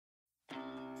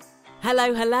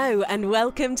Hello, hello, and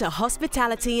welcome to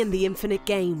Hospitality and the Infinite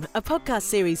Game, a podcast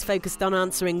series focused on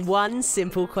answering one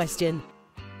simple question.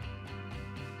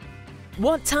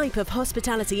 What type of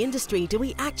hospitality industry do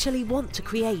we actually want to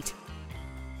create?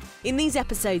 In these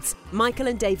episodes, Michael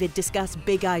and David discuss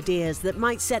big ideas that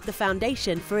might set the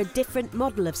foundation for a different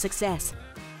model of success.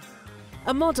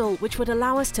 A model which would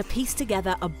allow us to piece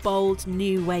together a bold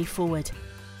new way forward,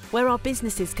 where our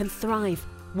businesses can thrive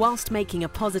whilst making a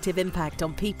positive impact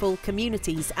on people,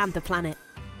 communities and the planet.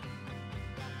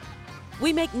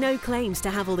 We make no claims to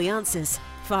have all the answers,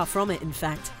 far from it in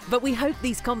fact, but we hope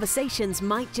these conversations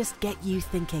might just get you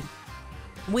thinking.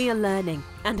 We are learning,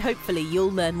 and hopefully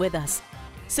you'll learn with us.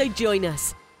 So join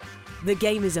us. The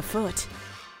game is afoot,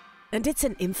 and it's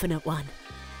an infinite one.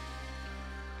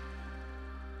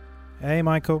 Hey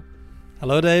Michael.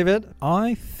 Hello David.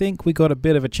 I think we got a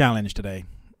bit of a challenge today.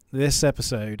 This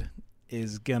episode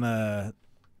is gonna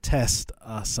test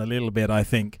us a little bit, I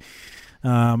think.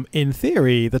 In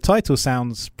theory, the title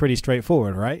sounds pretty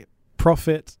straightforward, right?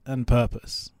 Profit and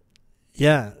purpose.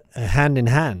 Yeah, hand in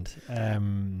hand.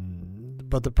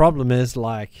 But the problem is,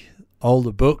 like all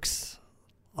the books,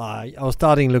 I was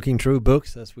starting looking through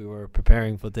books as we were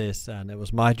preparing for this, and it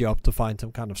was my job to find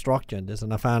some kind of structure in this.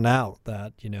 And I found out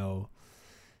that,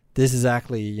 this is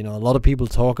actually, a lot of people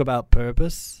talk about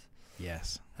purpose.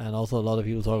 Yes. And also a lot of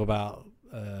people talk about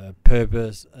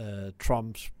purpose,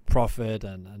 trumps profit,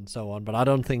 and so on. But I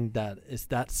don't think that it's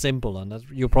that simple. And as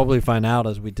you'll probably find out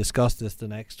as we discuss this the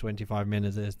next 25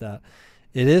 minutes, is that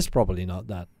it is probably not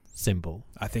that simple.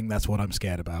 I think that's what I'm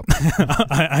scared about.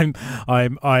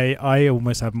 I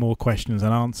almost have more questions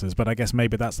than answers, but I guess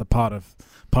maybe that's the part of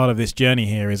this journey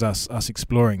here is us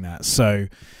exploring that. So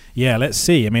yeah, let's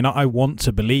see. I mean, I want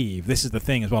to believe, this is the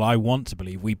thing as well, I want to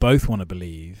believe, we both want to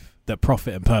believe that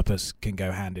profit and purpose can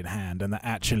go hand in hand, and that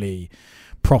actually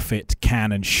profit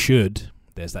can and should,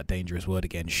 there's that dangerous word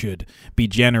again, should be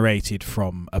generated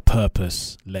from a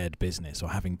purpose-led business or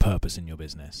having purpose in your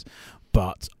business.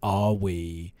 But are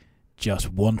we just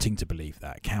wanting to believe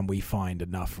that? Can we find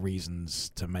enough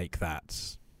reasons to make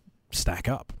that stack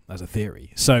up as a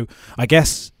theory? So I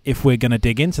guess if we're going to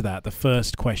dig into that, the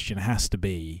first question has to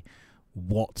be,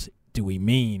 what do we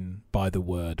mean by the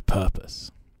word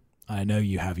purpose? I know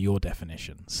you have your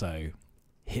definition, so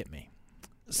hit me.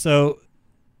 So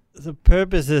the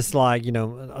purpose is like,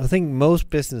 I think most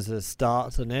businesses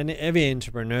start, and every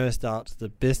entrepreneur starts the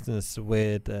business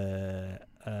with a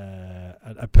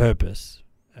purpose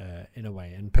in a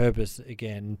way. And purpose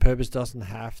doesn't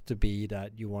have to be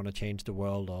that you want to change the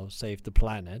world or save the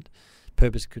planet.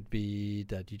 Purpose could be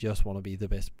that you just want to be the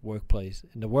best workplace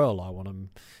in the world.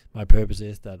 My purpose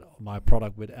is that my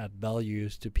product would add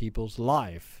values to people's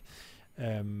life.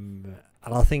 And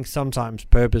I think sometimes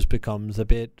purpose becomes a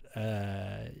bit,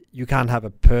 you can't have a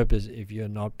purpose if you're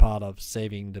not part of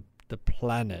saving the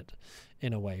planet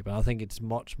in a way. But I think it's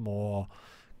much more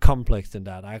complex than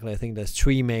that. Actually, I think there's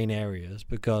three main areas,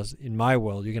 because in my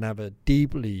world, you can have a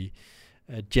deeply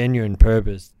genuine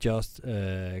purpose, just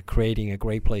creating a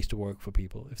great place to work for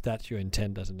people. If that's your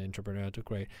intent as an entrepreneur,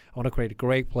 I want to create a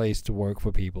great place to work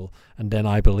for people, and then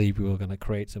I believe we are going to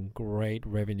create some great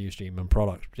revenue stream and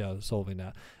product solving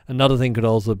that. Another thing could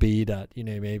also be that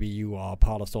maybe you are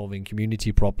part of solving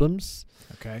community problems.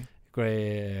 Okay.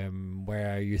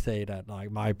 Where you say that, like,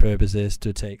 my purpose is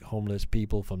to take homeless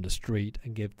people from the street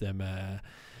and give them a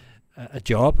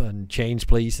job, and Change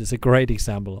Please is a great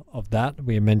example of that.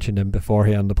 We mentioned him before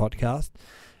here on the podcast.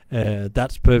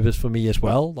 That's purpose for me as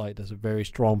well. Like, there's a very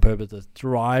strong purpose that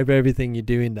drive everything you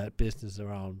do in that business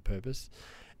around purpose.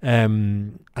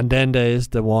 And then there is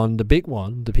the big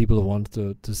one, the people who want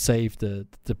to save the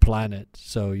planet.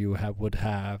 So you would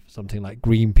have something like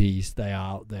Greenpeace. They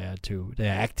are out there too.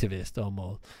 They're activists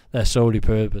almost. Their solely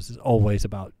purpose is always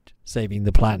about saving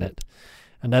the planet,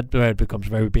 and that's where it becomes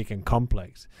very big and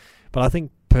complex. But I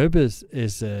think purpose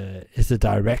is a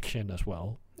direction as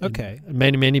well. Okay. And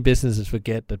many businesses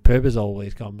forget that purpose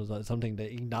always comes as something that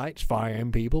ignites fire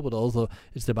in people, but also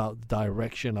it's about the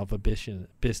direction of a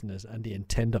business and the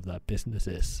intent of that business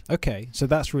is. Okay, so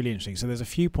that's really interesting. So there's a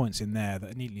few points in there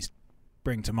that immediately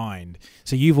bring to mind.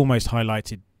 So you've almost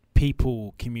highlighted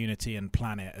people, community, and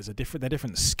planet as they're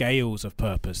different scales of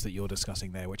purpose that you're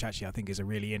discussing there, which actually I think is a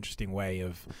really interesting way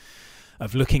of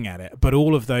looking at it. But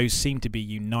all of those seem to be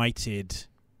united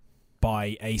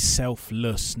by a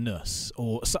selflessness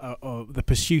or the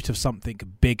pursuit of something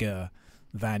bigger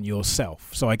than yourself.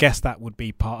 So I guess that would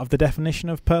be part of the definition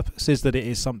of purpose, is that it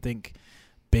is something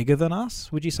bigger than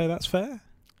us. Would you say that's fair?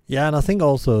 Yeah, and I think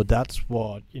also that's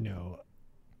what,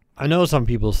 I know some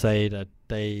people say that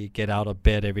they get out of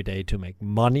bed every day to make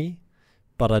money,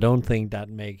 but I don't think that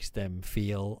makes them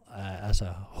feel as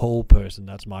a whole person.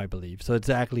 That's my belief. So it's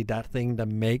actually that thing that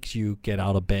makes you get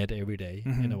out of bed every day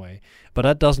in a way. But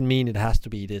that doesn't mean it has to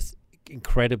be this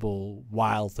incredible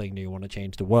wild thing that you want to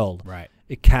change the world. Right.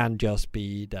 It can just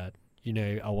be that,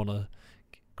 I want to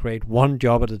create one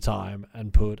job at a time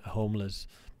and put a homeless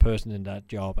person in that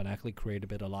job and actually create a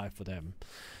better life for them.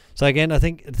 So again, I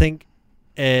think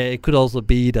it could also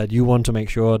be that you want to make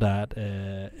sure that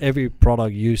every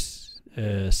product you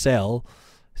sell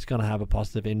is going to have a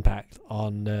positive impact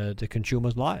on the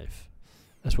consumer's life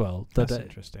as well. That's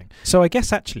interesting. So I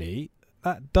guess actually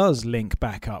that does link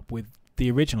back up with the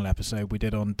original episode we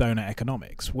did on donut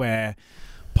economics, where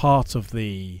part of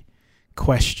the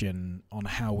question on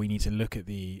how we need to look at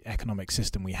the economic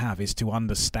system we have is to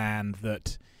understand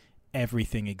that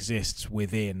everything exists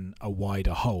within a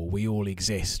wider whole. We all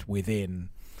exist within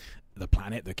the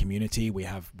planet, the community. We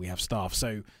have staff.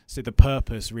 So the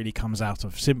purpose really comes out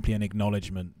of simply an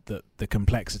acknowledgement that the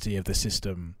complexity of the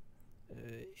system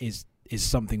is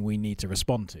something we need to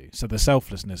respond to. So the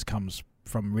selflessness comes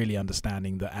from really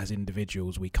understanding that as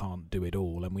individuals we can't do it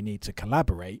all, and we need to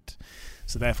collaborate.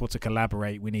 So therefore, to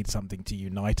collaborate, we need something to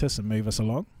unite us and move us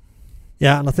along.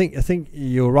 Yeah, and I think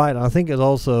you're right. I think it's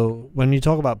also, when you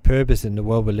talk about purpose in the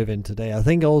world we live in today, I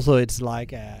think also it's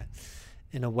like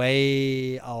in a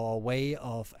way, our way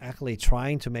of actually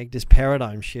trying to make this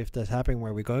paradigm shift that's happening,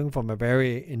 where we're going from a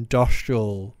very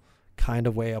industrial kind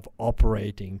of way of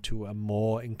operating to a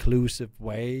more inclusive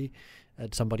way.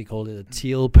 Somebody called it a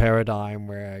teal paradigm,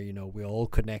 where we're all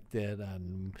connected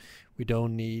and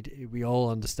we all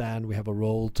understand we have a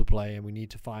role to play and we need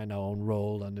to find our own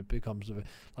role, and it becomes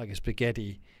like a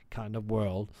spaghetti kind of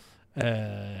world.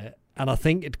 And I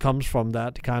think it comes from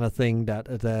that kind of thing that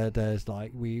there's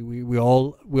like you're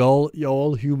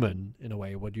all human in a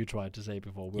way. What you tried to say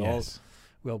before,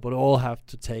 but all have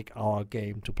to take our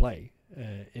game to play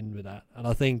in with that. And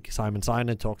I think Simon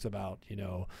Sinek talks about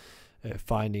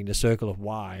finding the circle of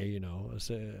why,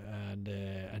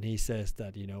 and he says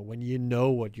that when you know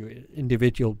what your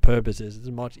individual purpose is, it's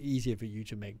much easier for you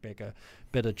to make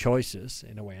better choices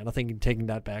in a way. And I think taking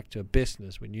that back to a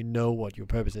business, when you know what your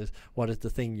purpose is, what is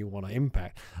the thing you want to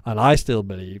impact. And I still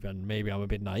believe, and maybe I'm a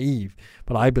bit naive,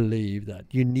 but I believe that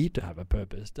you need to have a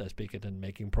purpose that's bigger than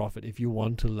making profit if you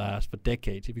want to last for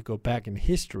decades. If you go back in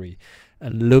history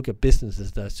and look at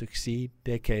businesses that succeed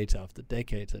decades after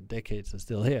decades and decades are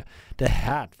still here, the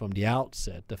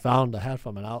founder had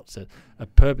from an outset a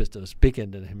purpose that was bigger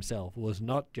than himself. It was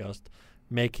not just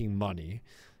making money,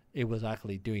 it was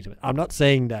actually doing something. I'm not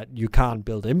saying that you can't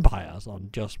build empires on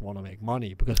just want to make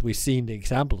money, because we've seen the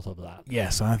examples of that.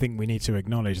 Yes, I think we need to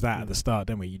acknowledge that at the start,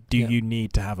 don't we? You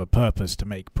need to have a purpose to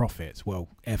make profits? Well,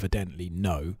 evidently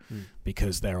no,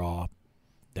 because there are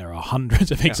hundreds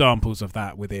of examples of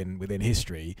that within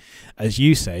history. As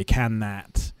you say, can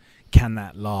that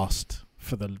last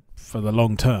for the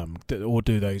long term, or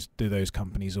do those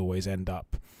companies always end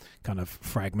up kind of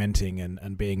fragmenting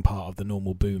and being part of the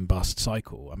normal boom bust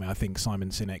cycle? I mean, I think Simon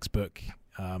Sinek's book,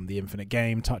 The Infinite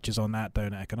Game, touches on that.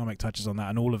 Donut Economic touches on that,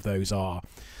 and all of those are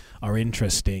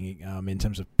interesting in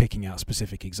terms of picking out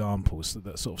specific examples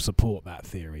that sort of support that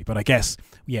theory. But I guess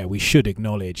we should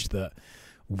acknowledge that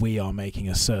we are making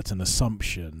a certain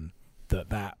assumption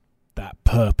that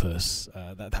purpose,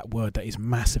 that word that is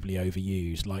massively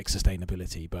overused, like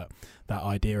sustainability, but that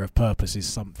idea of purpose is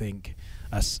something,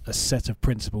 a set of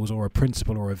principles or a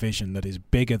principle or a vision that is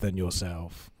bigger than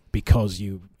yourself, because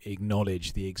you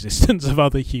acknowledge the existence of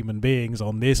other human beings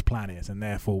on this planet, and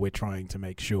therefore we're trying to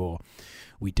make sure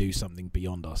we do something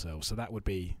beyond ourselves. So that would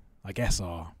be, I guess,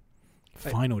 our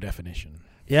final definition.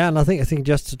 Yeah, and I think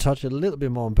just to touch a little bit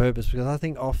more on purpose, because I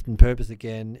think often purpose,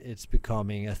 again, it's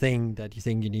becoming a thing that you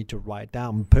think you need to write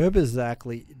down. Purpose is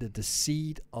actually the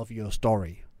seed of your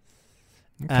story.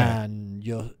 Okay.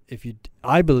 And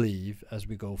I believe as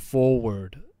we go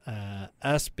forward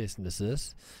as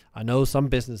businesses, I know some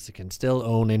businesses can still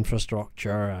own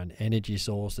infrastructure and energy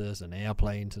sources and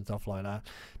airplanes and stuff like that.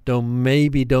 Don't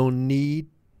need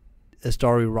a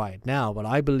story right now, but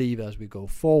I believe as we go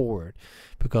forward,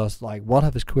 because like what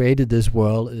has created this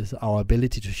world is our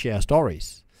ability to share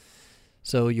stories.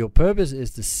 So your purpose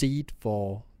is the seed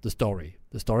for the story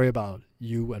about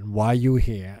you and why you're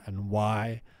here and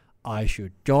why I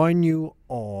should join you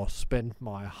or spend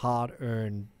my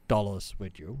hard-earned dollars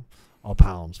with you, or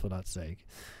pounds for that sake.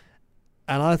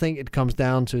 And I think it comes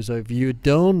down to, so if you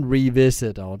don't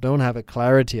revisit or don't have a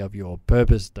clarity of your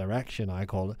purpose direction, I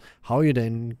call it, how are you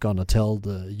then going to tell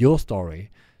your story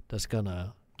that's going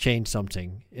to change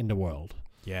something in the world?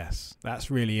 Yes, that's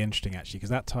really interesting actually,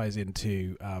 because that ties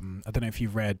into I don't know if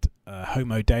you've read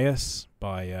Homo Deus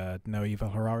by Noah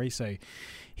Yuval Harari. So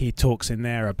he talks in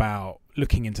there about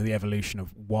looking into the evolution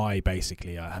of why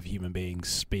basically have human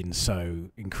beings been so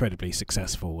incredibly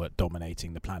successful at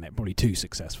dominating the planet, probably too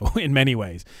successful in many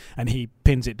ways. And he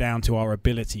pins it down to our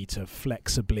ability to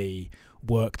flexibly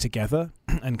work together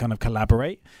and kind of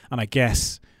collaborate. And I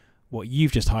guess what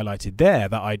you've just highlighted there,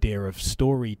 that idea of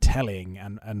storytelling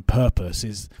and purpose,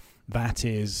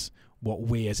 is what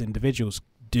we as individuals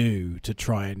do to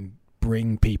try and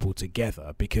bring people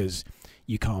together, because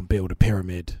you can't build a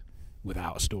pyramid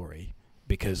without a story,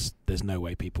 because there's no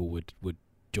way people would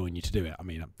join you to do it. I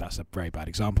mean, that's a very bad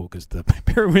example, because the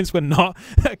pyramids were not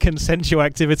a consensual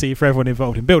activity for everyone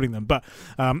involved in building them. But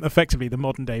effectively, the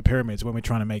modern day pyramids, when we're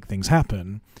trying to make things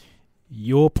happen,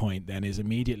 your point then is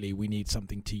immediately we need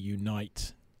something to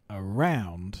unite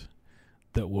around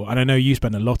that will, and I know you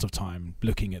spend a lot of time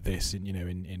looking at this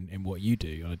in what you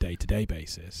do on a day-to-day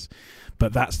basis,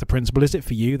 but that's the principle, is it,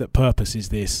 for you, that purpose is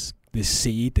this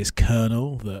seed, this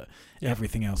kernel that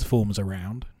everything else forms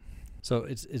around? So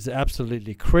it's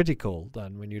absolutely critical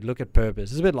then when you look at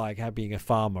purpose. It's a bit like being a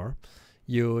farmer.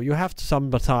 You have to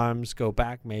sometimes go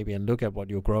back maybe and look at what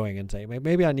you're growing and say,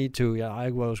 maybe I need to,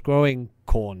 I was growing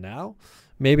corn now.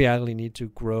 Maybe I only need to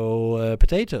grow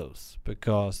potatoes,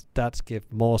 because that's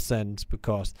give more sense,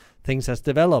 because things has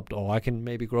developed, or I can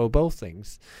maybe grow both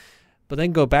things. But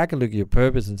then go back and look at your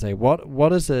purpose and say,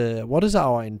 what is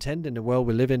our intent in the world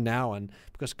we live in now? And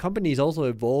because companies also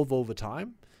evolve over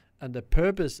time, and the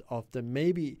purpose of them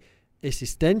maybe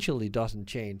existentially doesn't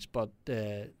change, but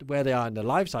where they are in the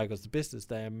life cycles, the business,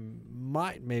 they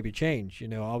might maybe change.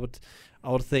 I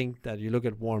would think that you look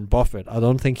at Warren Buffett. I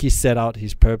don't think he set out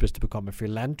his purpose to become a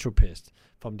philanthropist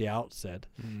from the outset.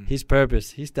 His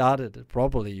purpose, he started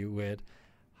probably with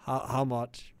how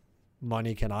much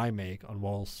money can I make on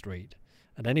Wall Street?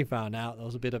 And then he found out there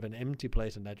was a bit of an empty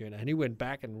place in that journey, and he went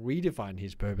back and redefined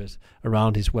his purpose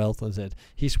around his wealth and said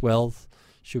his wealth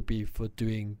should be for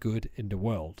doing good in the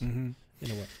world. In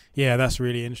a way. Yeah, that's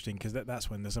really interesting, because that's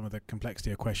when some of the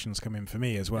complexity of questions come in for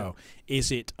me as well. Yeah.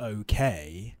 Is it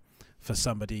okay for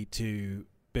somebody to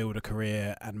build a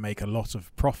career and make a lot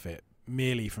of profit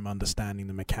merely from understanding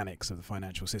the mechanics of the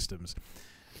financial systems,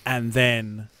 and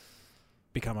then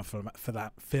become a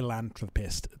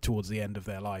philanthropist towards the end of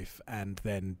their life, and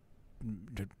then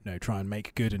try and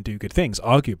make good and do good things?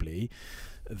 Arguably,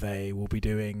 they will be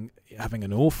having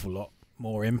an awful lot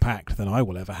more impact than I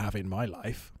will ever have in my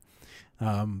life.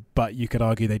 But you could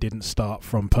argue they didn't start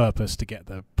from purpose to get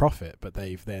the profit, but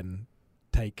they've then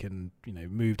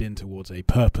moved in towards a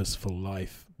purposeful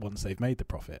life once they've made the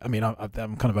profit. I mean, I'm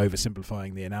kind of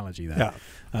oversimplifying the analogy there,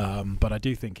 but I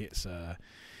do think it's a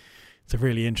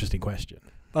really interesting question.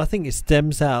 I think it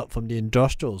stems out from the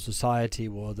industrial society,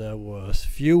 where there was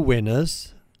few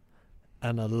winners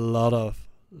and a lot of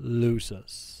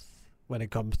losers when it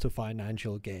comes to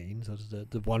financial gains, or the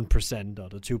 1% or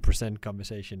the 2%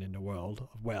 conversation in the world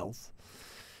of wealth.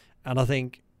 And I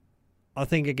think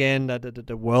again that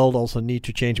the world also need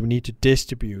to change. We need to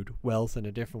distribute wealth in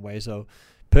a different way. So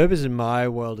purpose in my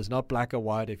world is not black or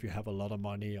white if you have a lot of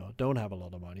money or don't have a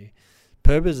lot of money.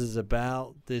 Purpose is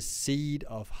about this seed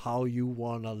of how you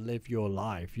want to live your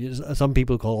life. Some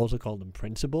people also call them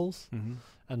principles,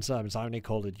 and some only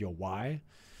call it your why.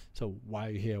 So why are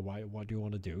you here? What do you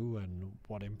want to do? And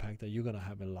what impact are you going to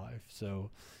have in life? So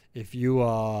if you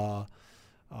are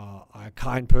a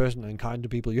kind person and kind to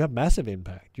people, you have massive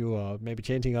impact. You are maybe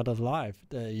changing others' life.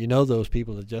 Those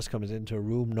people that just comes into a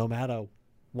room, no matter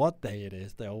what day it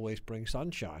is, they always bring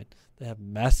sunshine. They have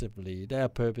their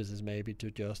purpose is maybe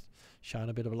to just shine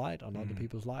a bit of light on other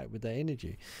people's life with their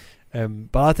energy.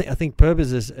 But I think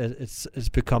purpose it's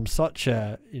become such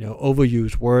a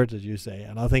overused word, as you say,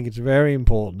 and I think it's very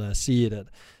important to see it.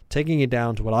 Taking it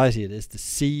down to what I see it is the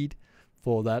seed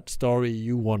for that story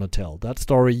you want to tell, that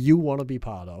story you want to be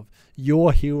part of,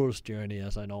 your hero's journey,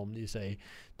 as I normally say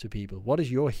to people. What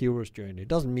is your hero's journey? It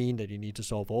doesn't mean that you need to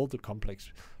solve all the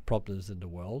complex problems in the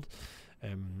world.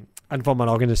 And from an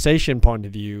organization point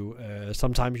of view,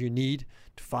 sometimes you need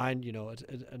to find,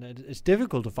 it's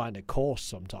difficult to find a cause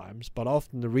sometimes, but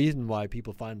often the reason why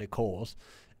people find a cause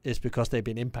is because they've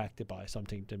been impacted by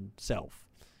something themselves,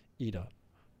 either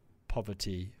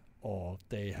poverty, or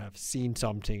they have seen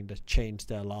something that changed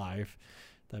their life,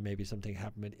 that maybe something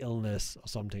happened with illness or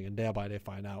something, and thereby they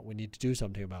find out we need to do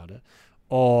something about it.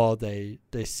 Or they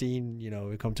seen,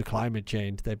 it comes to climate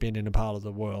change, they've been in a part of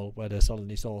the world where they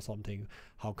suddenly saw something,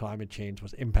 how climate change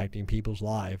was impacting people's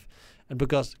life. And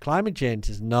because climate change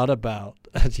is not about,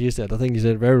 as you said, I think you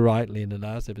said very rightly in the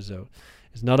last episode,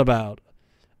 it's not about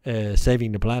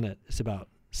saving the planet. It's about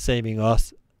saving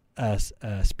us as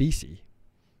a species.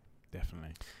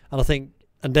 Definitely. And I think,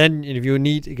 and then if you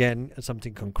need, again,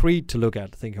 something concrete to look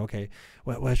at, think, okay,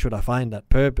 where should I find that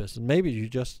purpose? And maybe you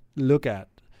just look at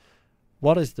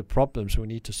what is the problems we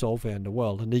need to solve here in the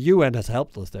world. And the UN has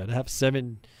helped us there. They have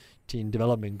 17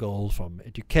 development goals, from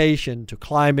education to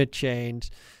climate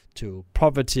change to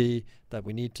poverty, that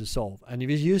we need to solve. And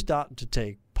if you start to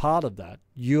take part of that,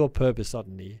 your purpose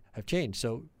suddenly have changed.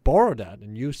 So borrow that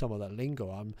and use some of that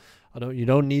lingo. You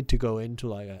don't need to go into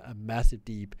like a massive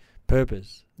deep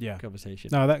purpose conversation.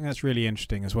 No, that's really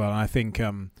interesting as well. And I think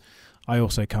I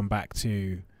also come back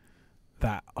to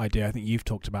that idea I think you've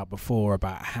talked about before,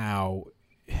 about how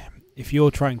if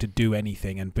you're trying to do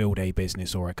anything and build a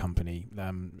business or a company,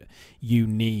 you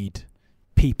need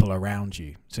people around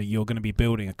you. So you're going to be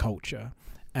building a culture.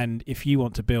 And if you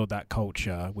want to build that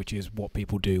culture, which is what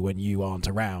people do when you aren't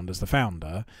around as the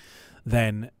founder,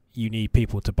 then you need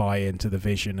people to buy into the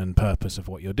vision and purpose of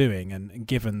what you're doing. And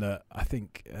given that, I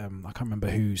think, I can't remember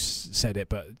who said it,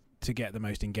 but to get the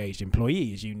most engaged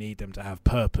employees, you need them to have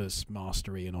purpose,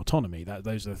 mastery, and autonomy.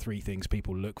 Those are the three things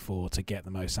people look for to get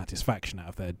the most satisfaction out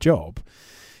of their job.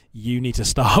 You need to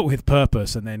start with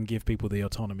purpose and then give people the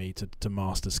autonomy to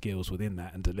master skills within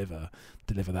that and deliver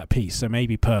that piece. So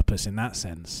maybe purpose in that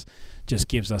sense just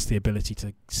gives us the ability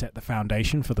to set the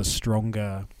foundation for the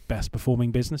stronger, best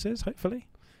performing businesses, hopefully.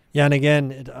 Yeah, and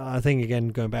again, I think,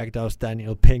 going back, that was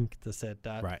Daniel Pink that said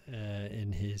that, right,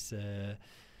 in his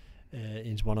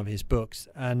in one of his books.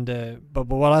 And but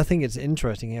what I think is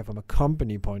interesting here from a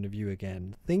company point of view,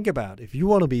 again, think about if you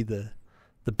want to be the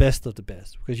best of the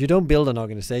best, because you don't build an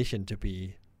organization to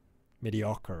be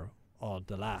mediocre or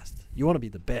the last. You want to be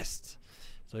the best.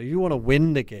 So if you want to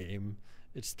win the game,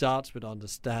 it starts with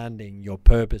understanding your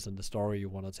purpose and the story you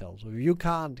want to tell. So if you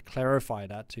can't clarify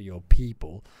that to your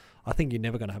people, I think you're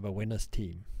never going to have a winner's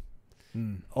team.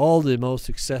 All the most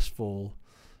successful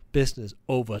business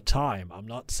over time, I'm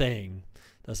not saying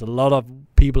there's a lot of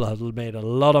people have made a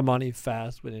lot of money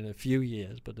fast within a few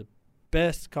years, but the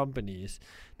best companies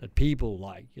that people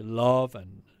like, you love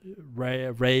and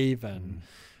rave and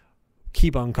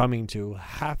keep on coming to,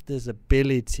 have this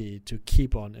ability to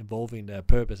keep on evolving their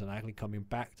purpose and actually coming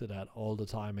back to that all the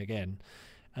time again.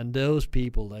 And those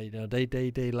people,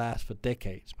 they last for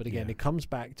decades. But again, it comes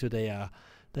back to they are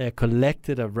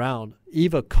collected around,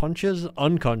 either conscious,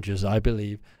 unconscious, I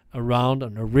believe, around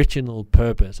an original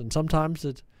purpose. And sometimes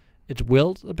it's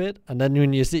willed a bit. And then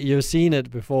when you've seen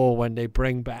it before when they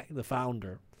bring back the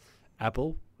founder.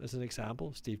 Apple, as an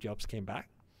example, Steve Jobs came back.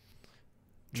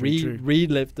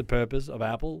 Relived the purpose of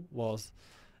Apple.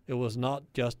 It was not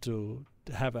just to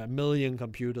have 1 million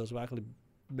computers, we're actually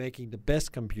making the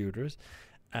best computers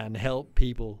and help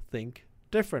people think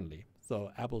differently.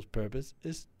 So Apple's purpose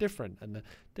is different, and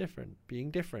being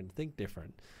different, think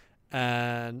different.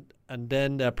 And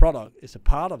then their product is a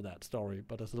part of that story,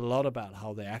 but it's a lot about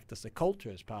how they act as a culture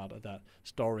as part of that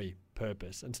story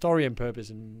purpose. And story and purpose,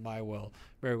 in my world,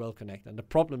 very well connected. And the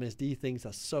problem is these things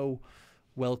are so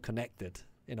well connected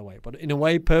in a way. But in a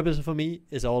way, purpose for me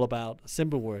is all about a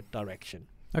simple word: direction.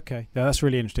 Okay, yeah, that's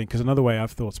really interesting, because another way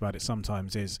I've thought about it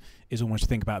sometimes is almost to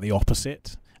think about the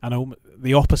opposite. And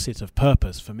the opposite of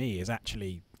purpose for me is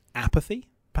actually apathy.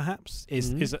 Perhaps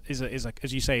is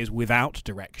as you say, is without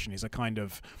direction, is a kind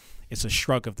of, it's a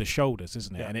shrug of the shoulders,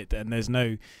 isn't it? Yeah. And there's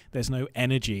no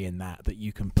energy in that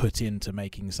you can put into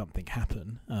making something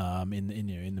happen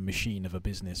in the machine of a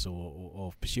business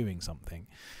or pursuing something.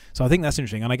 So I think that's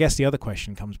interesting. And I guess the other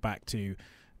question comes back to,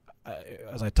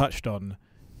 as I touched on,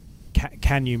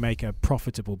 can you make a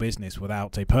profitable business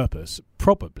without a purpose?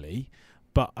 Probably,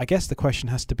 but I guess the question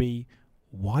has to be,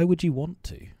 why would you want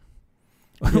to?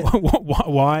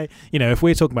 Why? If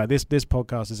we're talking about this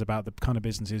podcast is about the kind of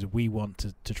businesses we want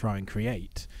to try and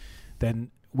create,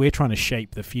 then we're trying to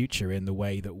shape the future in the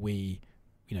way that we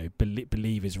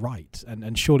believe is right,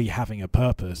 and surely having a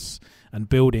purpose and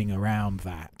building around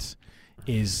that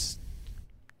is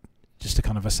just a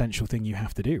kind of essential thing you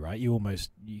have to do, right? You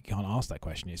can't ask that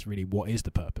question. It's really, what is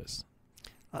the purpose?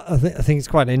 I think it's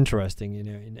quite interesting,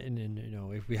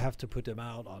 if we have to put them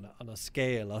out on a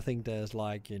scale. I think there's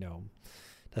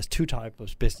there's two types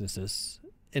of businesses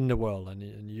in the world,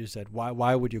 and you said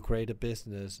why would you create a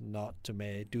business not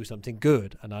to do something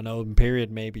good? And I know in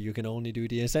period maybe you can only do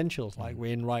the essentials, like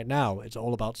we're in right now. It's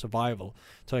all about survival,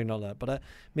 talking about that. But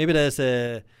maybe there's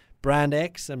a brand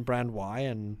X and brand Y,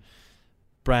 and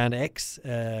brand X,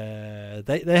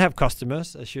 they have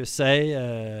customers, as you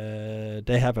say.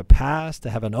 They have a past, they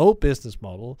have an old business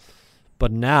model,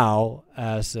 but now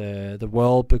as the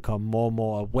world become more and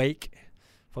more awake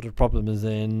for the problem is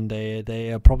in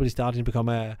they are probably starting to become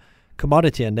a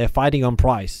commodity, and they're fighting on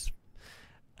price.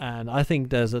 And I think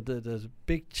there's a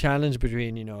big challenge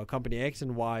between, you know, a company X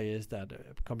and Y is that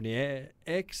company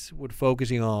X would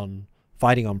focusing on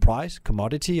fighting on price,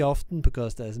 commodity often,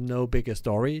 because there's no bigger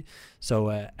story. So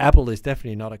Apple is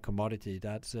definitely not a commodity.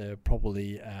 That's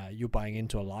probably you buying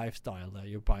into a lifestyle.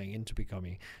 You're buying into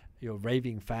becoming your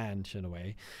raving fans in a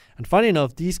way. And funny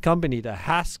enough, these company that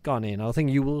has gone in, I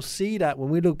think you will see that when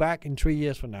we look back in 3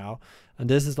 years from now, and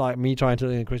this is like me trying to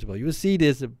look in crystal ball, you will see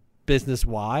this business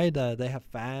wide. They have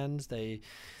fans. They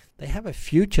have a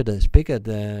future that's bigger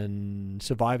than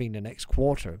surviving the next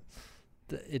quarter.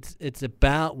 It's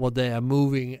about what they are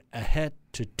moving ahead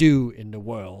to do in the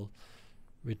world,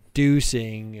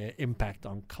 reducing impact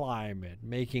on climate,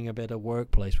 making a better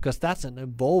workplace, because that's an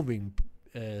evolving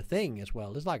thing as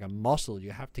well. It's like a muscle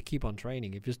you have to keep on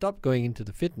training. If you stop going into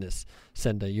the fitness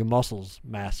center, your muscles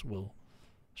mass will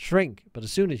shrink. But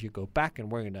as soon as you go back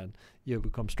and work on that, you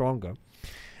become stronger.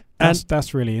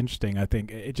 That's really interesting. I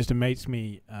think it just makes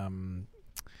me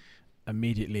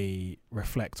immediately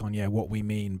reflect on what we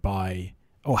mean by,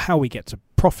 or how we get to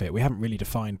profit. We haven't really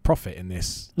defined profit in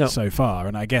this so far,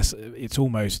 and I guess it's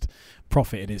almost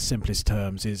profit in its simplest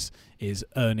terms is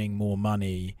earning more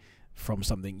money from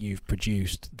something you've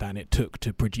produced than it took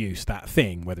to produce that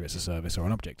thing, whether it's a service or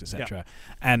an object, etc.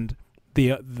 And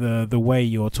the way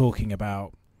you're talking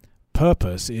about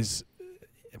purpose is,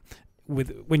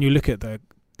 when you look at the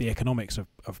economics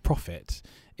of profit,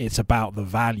 it's about the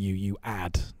value you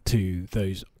add to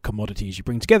those commodities you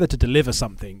bring together to deliver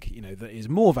something, that is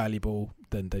more valuable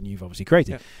than you've obviously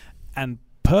created. And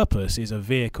purpose is a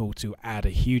vehicle to add a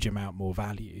huge amount more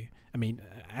value. I mean,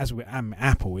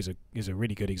 Apple is a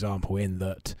really good example in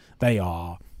that they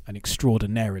are an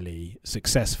extraordinarily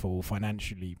successful,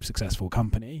 financially successful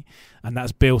company, and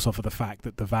that's built off of the fact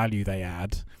that the value they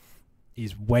add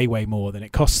is way, way more than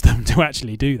it costs them to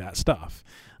actually do that stuff.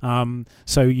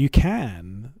 So you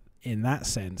can, in that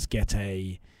sense, get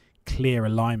a clear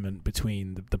alignment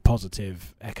between the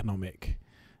positive economic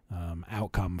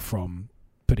outcome from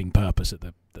putting purpose at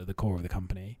the core of the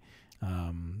company,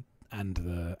 and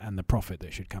the profit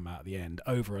that should come out at the end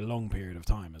over a long period of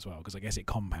time as well, because I guess it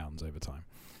compounds over time.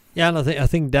 Yeah, and I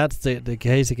think that's the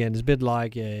case again. It's a bit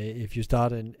like if you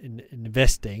start in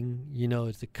investing,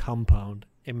 it's the compound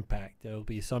impact. There will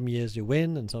be some years you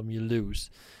win and some you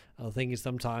lose. I think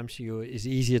sometimes it's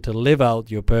easier to live out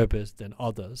your purpose than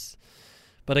others.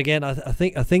 But again, I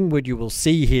think what you will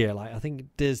see here, like I think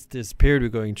this period we're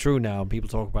going through now, and people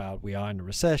talk about we are in a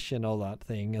recession, all that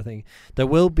thing. I think there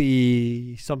will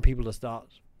be some people that start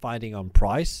fighting on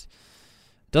price.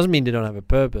 Doesn't mean they don't have a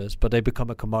purpose, but they become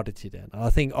a commodity then. And I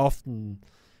think often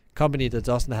company that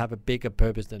doesn't have a bigger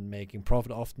purpose than making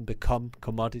profit often become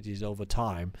commodities over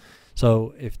time.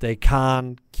 So if they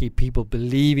can't keep people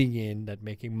believing in that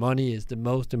making money is the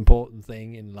most important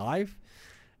thing in life,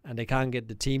 and they can't get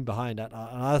the team behind that,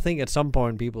 and I think at some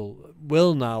point people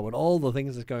will now, with all the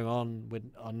things that's going on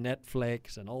on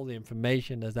Netflix and all the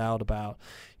information that's out about,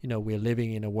 we're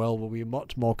living in a world where we're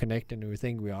much more connected than we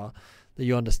think we are, that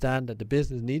you understand that the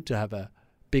business needs to have a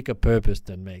bigger purpose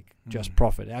than make just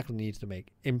profit. It actually needs to make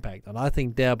impact, and I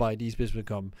think thereby these businesses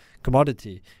become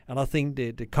commodity. And I think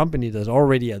the company that's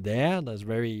already there, that's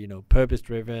very purpose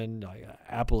driven, like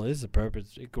Apple is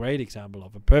a great example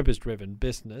of a purpose driven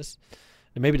business.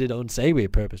 And maybe they don't say we're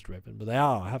purpose driven, but they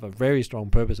have a very strong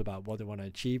purpose about what they want to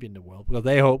achieve in the world, because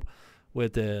they hope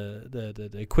with the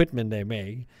equipment they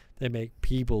make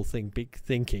people think big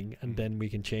thinking, and then we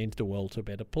can change the world to a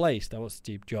better place. That was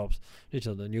Steve Jobs.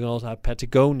 And you can also have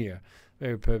Patagonia,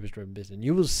 very purpose-driven business. And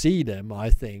you will see them, I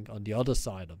think, on the other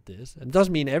side of this. And it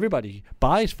doesn't mean everybody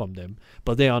buys from them,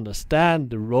 but they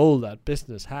understand the role that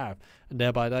business have, and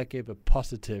thereby that give a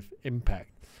positive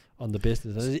impact on the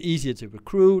business. And it's easier to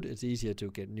recruit, it's easier to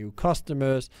get new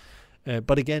customers,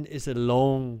 but again, it's a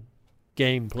long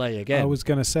game play again. I was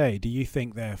going to say, do you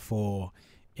think therefore,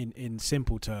 in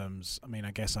simple terms, I mean,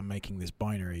 I guess I'm making this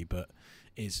binary, but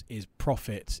is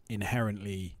profit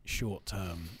inherently short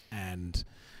term and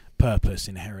purpose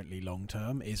inherently long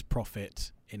term? Is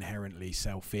profit inherently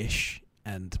selfish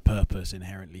and purpose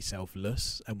inherently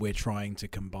selfless? And we're trying to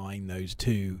combine those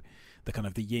two, the kind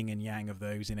of the yin and yang of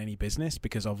those in any business,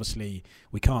 because obviously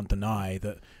we can't deny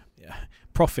that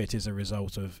profit is a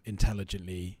result of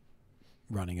intelligently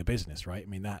running a business, right? I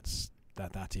mean, that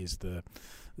is the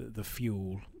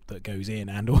fuel that goes in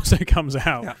and also comes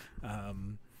out.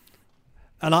 And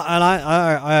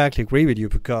I actually agree with you,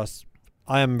 because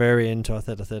I am very into, I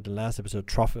said in the last episode,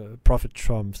 profit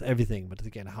trumps everything. But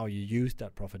again, how you use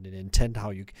that profit and intent, how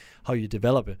you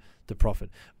develop the profit.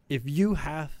 If you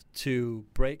have to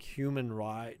break human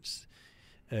rights,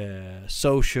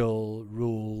 social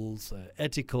rules,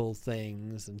 ethical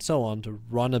things, and so on to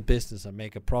run a business and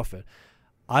make a profit,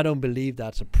 I don't believe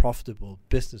that's a profitable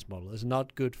business model. It's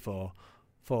not good for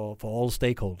all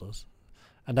stakeholders.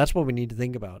 And that's what we need to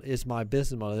think about. Is my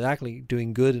business model actually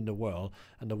doing good in the world?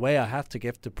 And the way I have to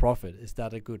get to profit, is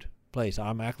that a good place?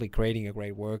 I'm actually creating a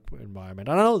great work environment.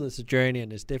 I know this is a journey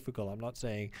and it's difficult. I'm not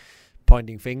saying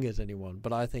pointing fingers at anyone.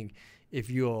 But I think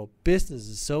if your business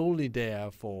is solely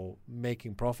there for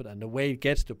making profit and the way it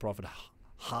gets to profit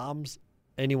harms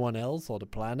anyone else or the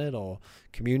planet or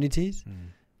communities,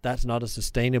 that's not a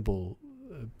sustainable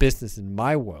business in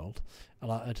my world.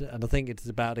 And I think it's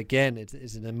about, again,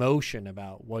 it's an emotion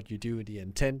about what you do, the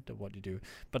intent of what you do.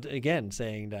 But again,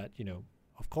 saying that,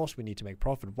 of course we need to make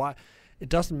profit. Why? It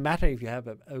doesn't matter if you have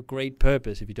a great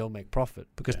purpose if you don't make profit,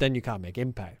 because then you can't make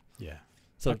impact. Yeah.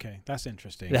 So okay, that's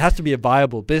interesting. It has to be a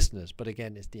viable business, but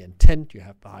again, it's the intent you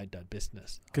have behind that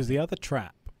business. Because the other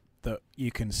trap that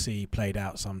you can see played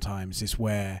out sometimes is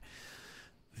where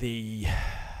the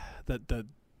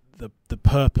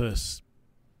purpose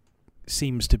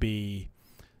seems to be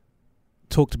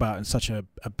talked about in such a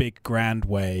big grand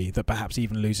way that perhaps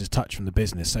even loses touch from the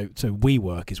business. So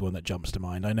WeWork is one that jumps to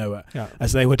mind. I know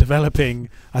as they were developing,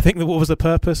 I think what was the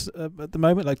purpose at the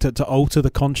moment, like to alter the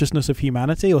consciousness of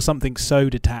humanity, or something so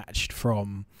detached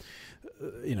from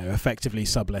effectively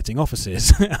subletting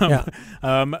offices.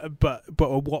 But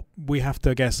what we have to,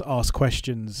 I guess, ask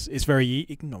questions. It's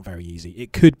not very easy.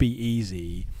 It could be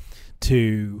easy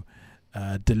to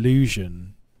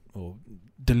delude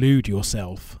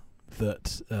yourself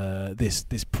that this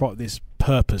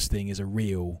purpose thing is a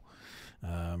real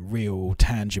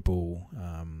tangible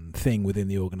thing within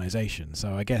the organization.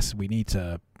 So I guess we need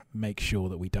to make sure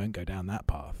that we don't go down that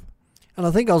path. And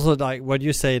I think also, like what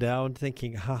you say there, I'm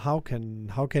thinking how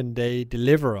can they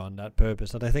deliver on that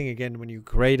purpose? And I think, again, when you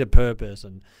create a purpose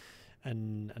and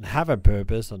have a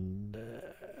purpose, and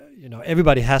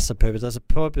everybody has a purpose. There's a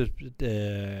purpose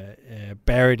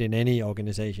buried in any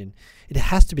organization. It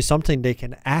has to be something they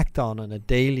can act on a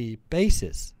daily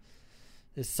basis.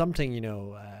 It's something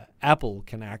Apple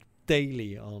can act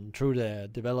daily on through their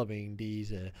developing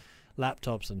these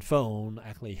laptops and phone,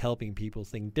 actually helping people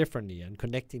think differently and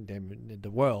connecting them in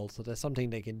the world. So there's something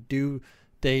they can do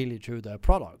daily through their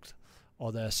product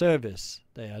or their service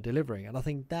they are delivering. And I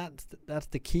think that's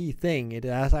the key thing. It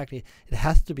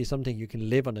has to be something you can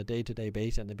live on a day-to-day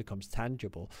basis, and it becomes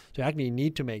tangible. So you actually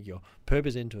need to make your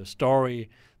purpose into a story.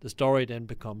 The story then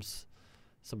becomes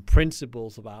some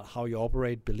principles about how you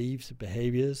operate, beliefs,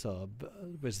 behaviors,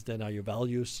 which then are your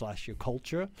values / your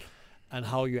culture, and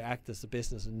how you act as a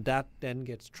business. And that then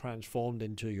gets transformed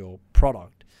into your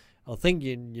product. I think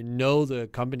the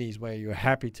companies where you're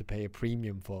happy to pay a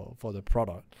premium for the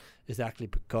product is actually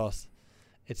because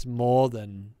it's more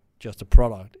than just a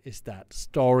product. It's that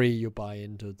story you buy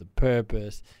into, the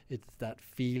purpose. It's that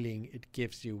feeling it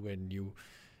gives you when you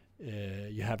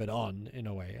have it on, in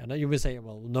a way. And you will say,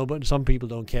 well, no, but some people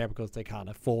don't care because they can't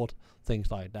afford things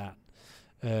like that.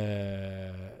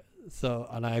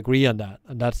 And I agree on that.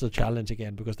 And that's the challenge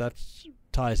again, because that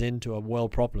ties into a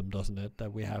world problem, doesn't it?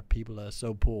 That we have people that are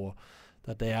so poor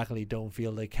that they actually don't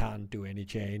feel they can do any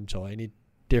change or any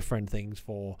different things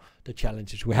for the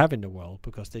challenges we have in the world,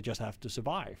 because they just have to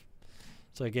survive.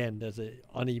 So again, there's an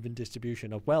uneven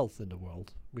distribution of wealth in the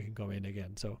world. We can go in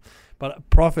again. But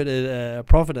profit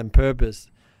and purpose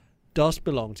does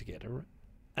belong together,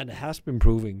 and it has been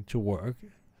proving to work.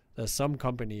 There's some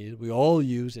companies we all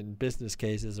use in business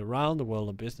cases around the world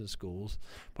in business schools,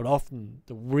 but often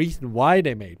the reason why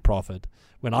they made profit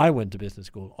when I went to business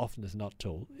school often is not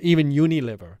told. Even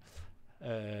Unilever,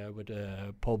 with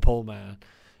Paul Polman,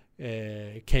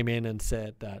 came in and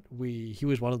said that he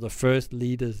was one of the first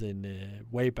leaders in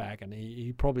way back, and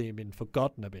he probably been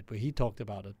forgotten a bit, but he talked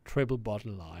about a triple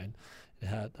bottom line. It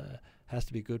has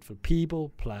to be good for people,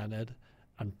 planet,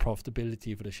 and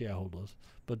profitability for the shareholders,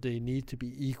 but they need to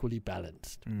be equally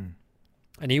balanced.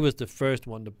 And he was the first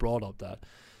one that brought up that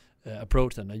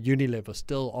approach, and Unilever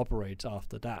still operates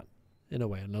after that in a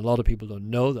way, and a lot of people don't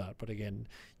know that. But again,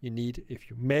 if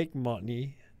you make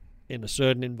money in a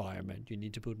certain environment, you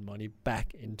need to put money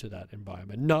back into that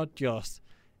environment, not just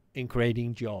in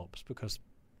creating jobs, because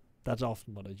that's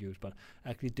often what I use, but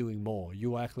actually doing more.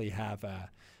 You actually have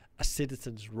a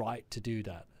citizen's right to do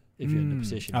that. if you're in the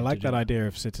position. I like that idea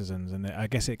of citizens, and I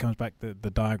guess it comes back the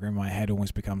diagram in my head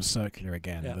almost becomes circular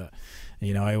again. Yeah. That,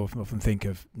 you know, I often think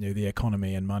of, you know, the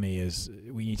economy and money as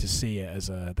we need to see it as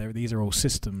these are all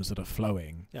systems that are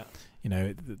flowing. Yeah. You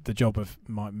know, the job of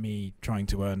me trying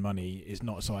to earn money is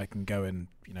not so I can go and,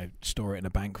 you know, store it in a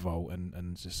bank vault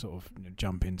and just sort of, you know,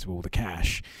 jump into all the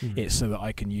cash. Mm-hmm. It's so that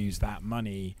I can use that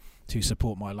money to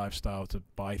support my lifestyle, to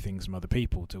buy things from other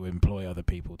people, to employ other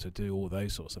people, to do all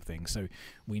those sorts of things. So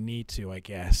we need to, I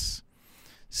guess,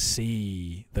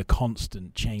 see the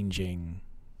constant changing,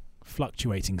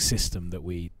 fluctuating system that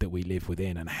we live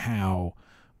within, and how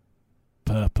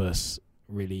purpose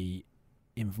really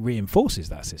reinforces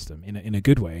that system in a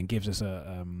good way, and gives us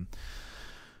a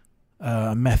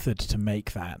method to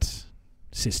make that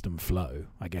system flow,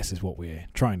 I guess, is what we're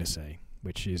trying to say.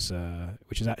 Which is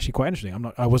actually quite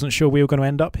interesting. I wasn't sure we were going to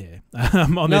end up here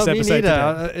on this episode. No, me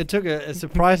neither. It took a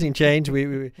surprising change.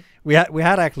 We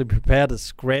had actually prepared a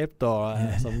script or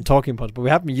some talking points, but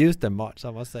we haven't used them much, I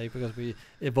must say, because we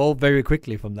evolved very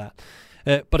quickly from that.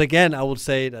 But again, I would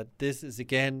say that this is,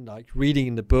 again, like reading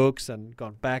in the books and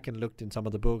gone back and looked in some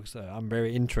of the books. I'm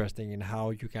very interested in how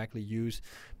you can actually use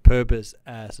purpose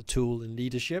as a tool in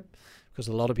leadership. Because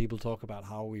a lot of people talk about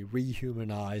how we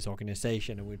rehumanize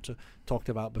organization, and we've talked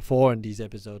about before in these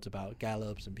episodes about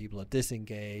Gallups and people are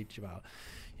disengaged, about,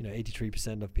 you know,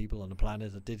 83% of people on the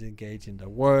planet are disengaged in their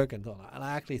work and so on. And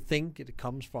I actually think it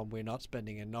comes from we're not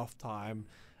spending enough time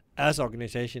as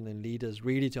organization and leaders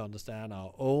really to understand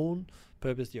our own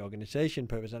purpose, the organization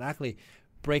purpose, and actually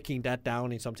breaking that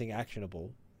down in something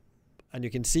actionable. And you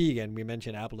can see, again, we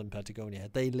mentioned Apple and Patagonia,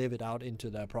 they live it out into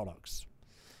their products.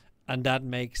 And that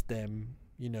makes them,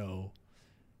 you know,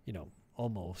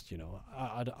 almost, you know,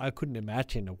 I couldn't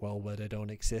imagine a world where they don't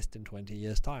exist in 20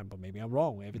 years' time, but maybe I'm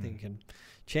wrong. Everything can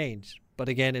change. But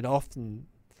again,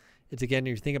 it's again, if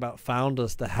you think about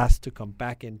founders that has to come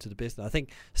back into the business. I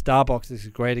think Starbucks is a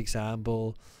great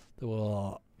example. They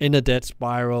were in a debt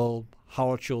spiral.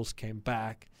 Howard Schultz came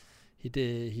back.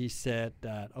 He said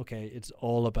that, okay, it's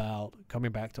all about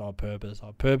coming back to our purpose.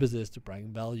 Our purpose is to bring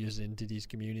values into these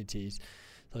communities.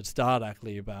 So it started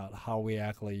actually about how we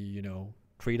actually, you know,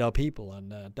 treat our people.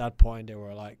 And at that point, they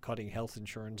were like cutting health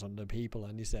insurance on the people.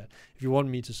 And he said, if you want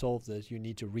me to solve this, you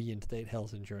need to reinstate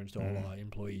health insurance to all our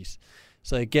employees.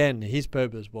 So again, his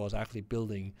purpose was actually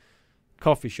building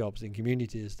coffee shops in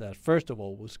communities that, first of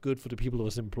all, was good for the people who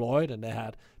was employed, and they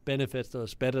had benefits that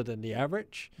was better than the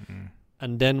average. Mm-hmm.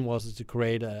 And then was to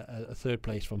create a third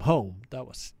place from home. That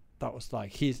was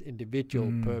like his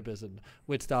individual purpose, and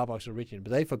with Starbucks origin.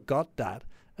 But they forgot that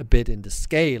a bit in the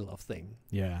scale of thing.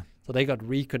 Yeah. So they got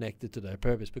reconnected to their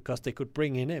purpose because they could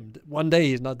bring in him. One day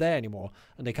he's not there anymore,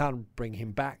 and they can't bring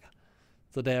him back.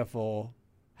 So therefore,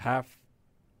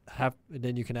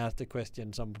 then you can ask the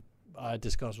question. I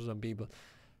discussed with some people: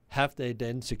 have they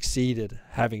then succeeded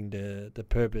having the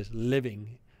purpose,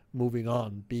 living, moving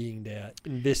on, being there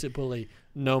invisibly,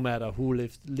 no matter who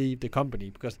leave the company?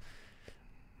 Because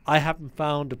I haven't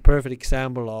found the perfect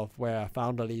example of where a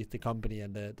founder leaves the company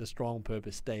and the strong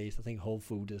purpose stays. I think Whole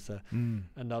Foods is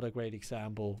another great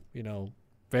example. You know,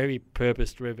 very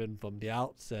purpose driven from the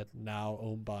outset. Now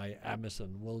owned by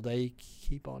Amazon. Will they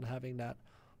keep on having that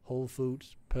Whole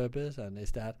Foods purpose? And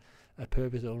is that a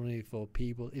purpose only for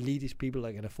elitist people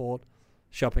that can afford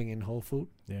shopping in Whole Foods?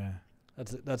 Yeah.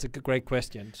 That's a great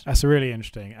question. That's really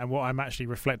interesting. And what I'm actually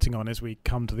reflecting on as we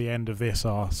come to the end of this,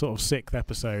 our sort of 6th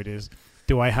episode, is,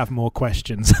 do I have more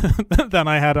questions than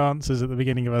I had answers at the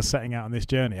beginning of us setting out on this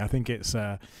journey? I think it's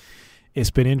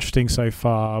been interesting so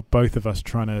far, both of us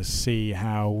trying to see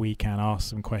how we can ask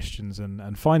some questions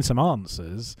and find some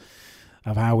answers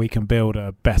of how we can build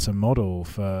a better model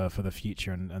for the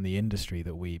future and the industry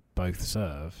that we both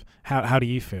serve. How do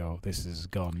you feel this has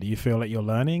gone? Do you feel that you're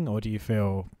learning, or do you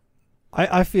feel...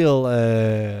 I feel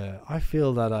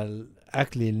that I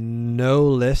actually know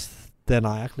less than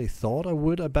I actually thought I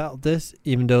would about this,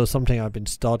 even though something I've been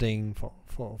studying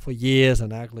for years,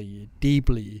 and actually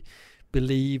deeply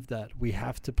believe that we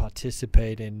have to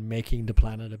participate in making the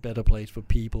planet a better place for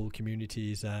people,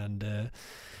 communities, and the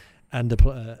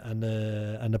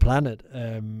planet.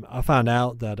 I found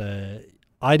out that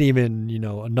I'd even,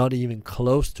 not even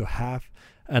close to have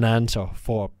an answer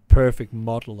for a perfect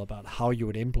model about how you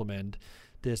would implement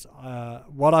this.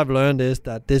 What I've learned is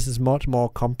that this is much more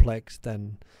complex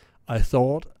than I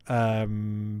thought.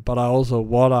 But I also,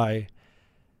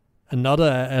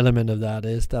 another element of that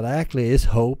is that actually is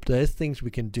hope. There's things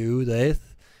we can do. There's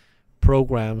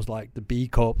programs like the B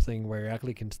Corp thing where you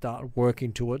actually can start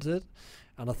working towards it.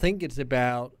 And I think it's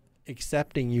about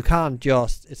accepting you can't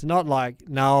just, it's not like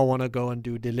now I want to go and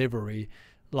do delivery.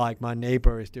 like my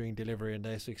neighbor is doing delivery and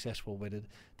they're successful with it.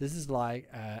 This is like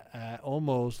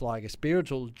almost like a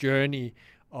spiritual journey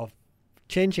of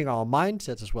changing our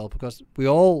mindsets as well, because we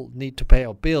all need to pay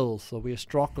our bills, so we're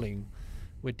struggling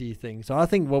with these things. So I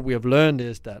think what we have learned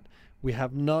is that we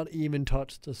have not even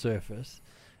touched the surface,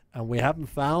 and we haven't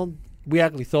found. We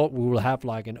actually thought we will have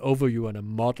like an overview and a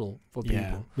model for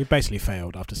people. We basically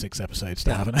failed after 6 episodes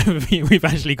to have an overview. We've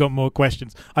actually got more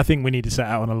questions. I think we need to set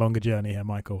out on a longer journey here,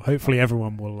 Michael. Hopefully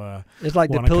everyone will it's like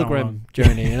the pilgrim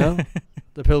journey, you know?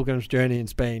 The pilgrim's journey in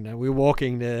Spain, and we're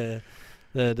walking the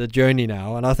journey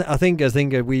now. And I think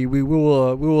we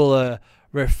will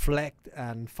reflect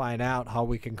and find out how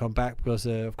we can come back, because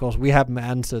of course we haven't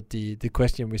answered the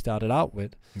question we started out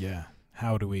with. Yeah.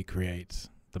 How do we create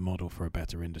the model for a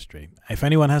better industry? If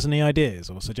anyone has any ideas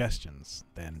or suggestions,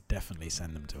 then definitely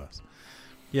send them to us.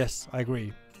 Yes, I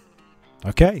agree.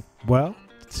 Okay, well,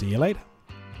 see you later.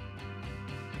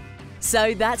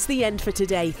 So that's the end for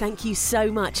today. Thank you so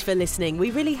much for listening.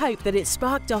 We really hope that it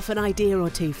sparked off an idea or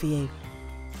two for you.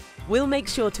 We'll make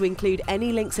sure to include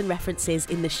any links and references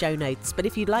in the show notes, but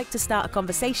if you'd like to start a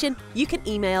conversation, you can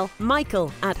email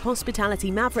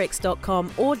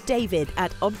michael@hospitalitymavericks.com or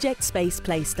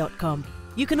david@objectspaceplace.com.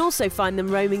 You can also find them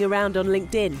roaming around on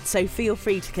LinkedIn, so feel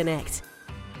free to connect.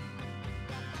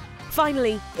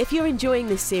 Finally, if you're enjoying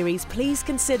this series, please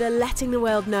consider letting the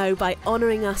world know by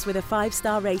honouring us with a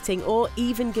 5-star rating or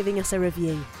even giving us a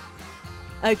review.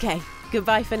 Okay,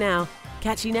 goodbye for now.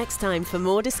 Catch you next time for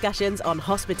more discussions on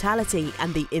hospitality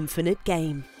and the infinite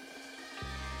game.